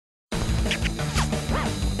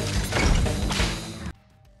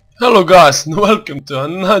Hello guys and welcome to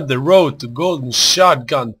another Road to Golden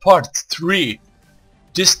Shotgun Part 3.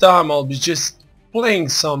 This time I'll be just playing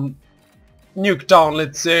some Nuketown,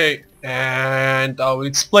 let's say, and I'll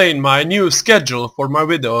explain my new schedule for my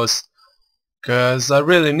videos, cause I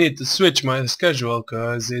really need to switch my schedule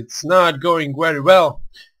cause it's not going very well.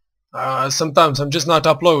 Sometimes I'm just not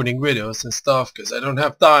uploading videos and stuff cause I don't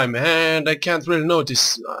have time, and I can't really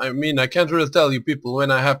notice, I can't really tell you people when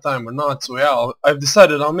I have time or not, so yeah, I've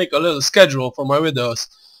decided I'll make a little schedule for my videos.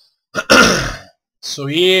 So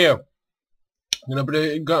yeah,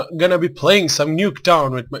 gonna be playing some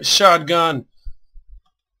Nuketown with my shotgun.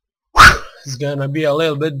 It's gonna be a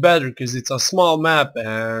little bit better because it's a small map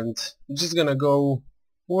and it's just gonna go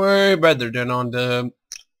way better than on the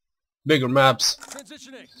bigger maps.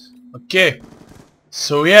 Okay,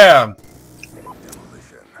 so yeah,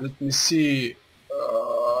 let me see.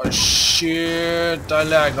 Shit, I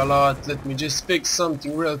lag a lot. Let me just fix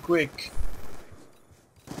something real quick.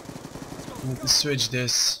 Need to switch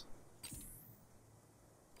this.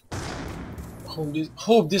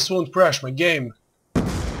 Hope this won't crash my game.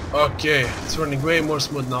 Okay, it's running way more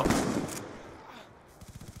smooth now.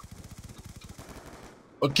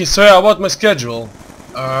 Okay, so yeah, about my schedule.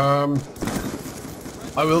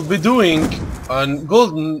 I will be doing a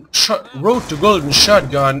Road to Golden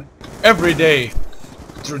Shotgun every day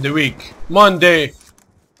through the week, Monday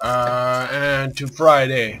and to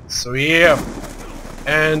Friday. So yeah,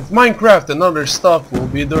 and Minecraft and other stuff will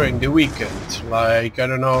be during the weekend. Like, I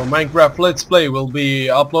don't know, Minecraft Let's Play will be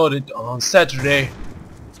uploaded on Saturday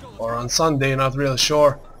or on Sunday, not really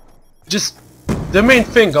sure. Just the main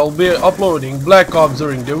thing, I'll be uploading Black Ops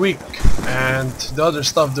during the week and the other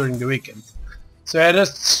stuff during the weekend. So yeah,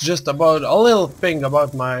 that's just about a little thing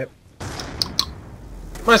about my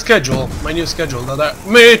schedule, my new schedule that I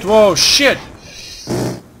made. Whoa, shit!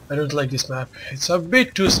 I don't like this map. It's a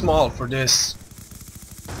bit too small for this.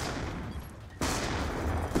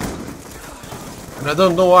 And I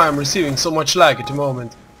don't know why I'm receiving so much lag at the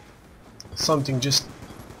moment. Something just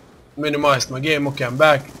minimized my game. Okay, I'm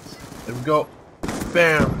back. There we go.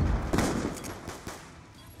 Bam.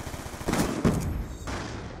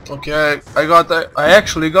 Okay, I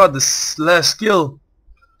actually got this last kill.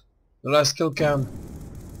 The last kill cam.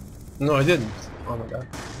 No, I didn't. Oh my god.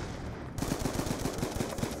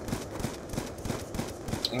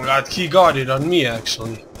 Oh my god, he got it on me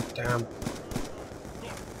actually. Damn.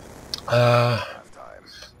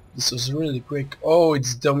 This was really quick. Oh,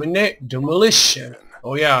 it's demolition.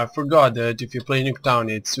 Oh yeah, I forgot that if you play Nuketown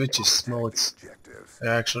it switches modes. I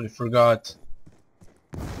actually forgot.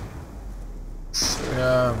 So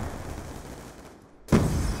yeah,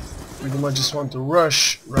 pretty much just want to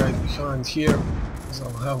rush right behind here because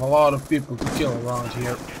I'll have a lot of people to kill around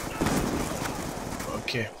here.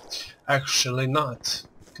 Okay, actually not,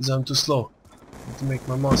 because I'm too slow. I need to make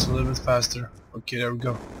my mouse a little bit faster. Okay, there we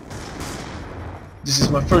go. This is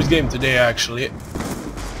my first game today actually.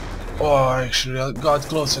 Oh, actually I got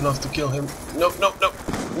close enough to kill him. No, no, no,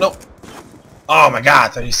 no. Oh my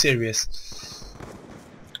god, are you serious?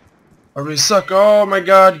 I really suck. Oh my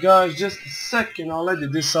god, guys, just a second, I'll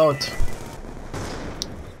edit this out.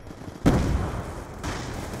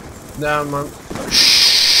 Damn, I'm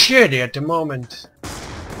shitty at the moment.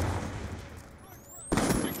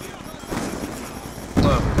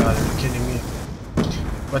 Oh my god, are you kidding me?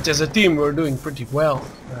 But as a team we're doing pretty well,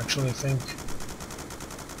 actually, I think.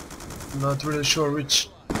 I'm not really sure which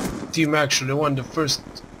team actually won the first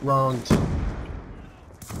round.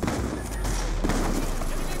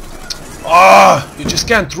 Ah, you just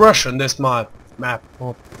can't rush on this map.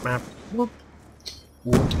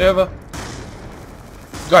 Whatever.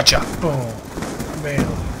 Gotcha. Oh, man.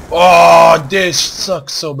 Oh, this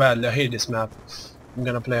sucks so badly. I hate this map. I'm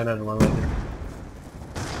gonna play another one later.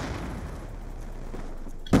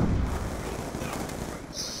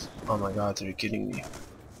 Oh my god, are you kidding me?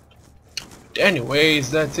 But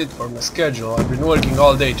anyways, that's it for my schedule. I've been working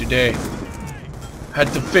all day today.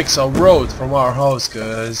 Had to fix a road from our house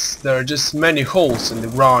because there are just many holes in the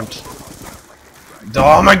ground.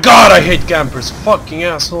 Oh my god, I hate campers, fucking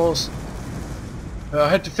assholes. I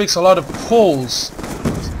had to fix a lot of holes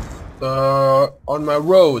on my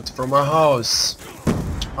road from my house.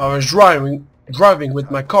 I was driving with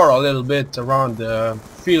my car a little bit around the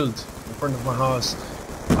field in front of my house.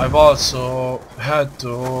 I've also had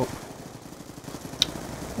to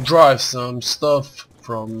drive some stuff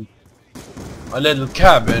from a little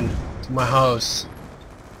cabin to my house,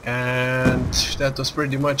 and that was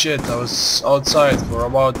pretty much it. I was outside for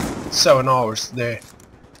about 7 hours today.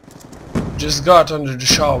 Just got under the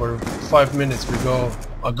shower 5 minutes ago.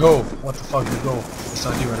 What the fuck ago? It's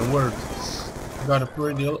not even a word. Got a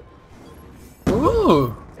pretty...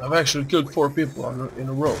 Ooh! I've actually killed 4 people in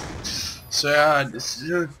a row. So yeah, this is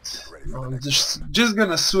it. I'm just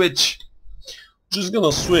gonna switch. Just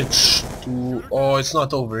gonna switch to... Oh, it's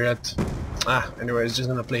not over yet. Anyways, just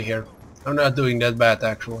gonna play here. I'm not doing that bad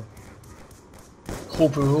actually.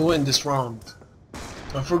 Hoping we'll win this round.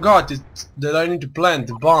 I forgot that I need to plant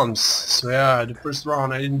the bombs. So yeah, the first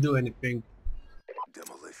round I didn't do anything.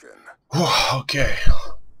 Demolition. Okay.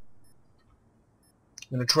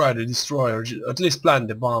 I'm gonna try to destroy or at least plant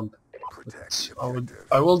the bomb. Protect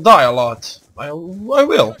I will die a lot. I will. I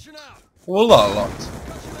will die a lot.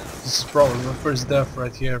 This is probably my first death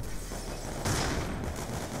right here.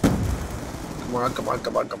 Come on, come on,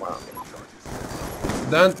 come on, come on.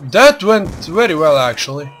 That went very well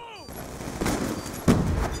actually.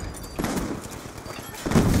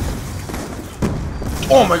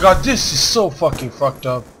 Oh my god, this is so fucking fucked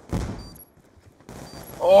up.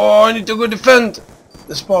 Oh, I need to go defend.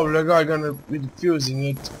 There's probably a guy gonna be defusing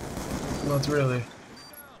it. Not really.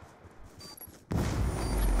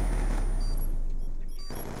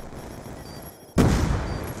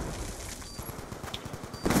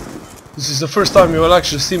 This is the first time you will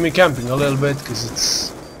actually see me camping a little bit, because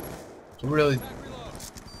it's really...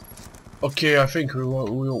 Okay, I think we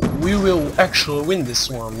will actually win this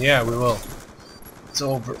one. Yeah, we will. It's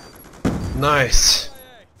over. Nice.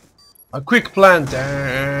 A quick plant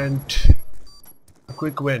and a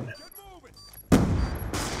quick win.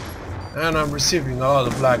 And I'm receiving a lot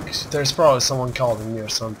of lag. There's probably someone calling me or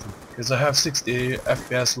something, because I have 60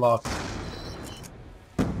 FPS locked.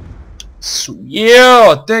 So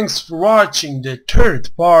yeah, thanks for watching the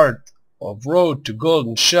 3rd part of Road to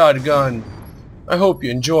Golden Shotgun. I hope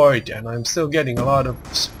you enjoyed, and I'm still getting a lot of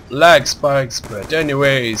lag spikes, but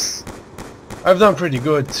anyways, I've done pretty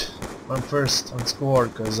good. I'm first on score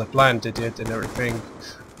because I planted it and everything.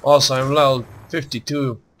 Also, I'm level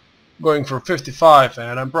 52, going for 55,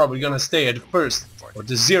 and I'm probably gonna stay at the first or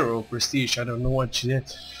the 0 prestige. I don't know what she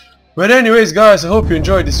did. But anyways guys, I hope you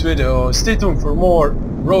enjoyed this video. Stay tuned for more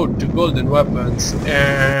Road to Golden Weapons,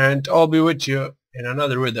 and I'll be with you in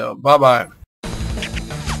another video. Bye bye.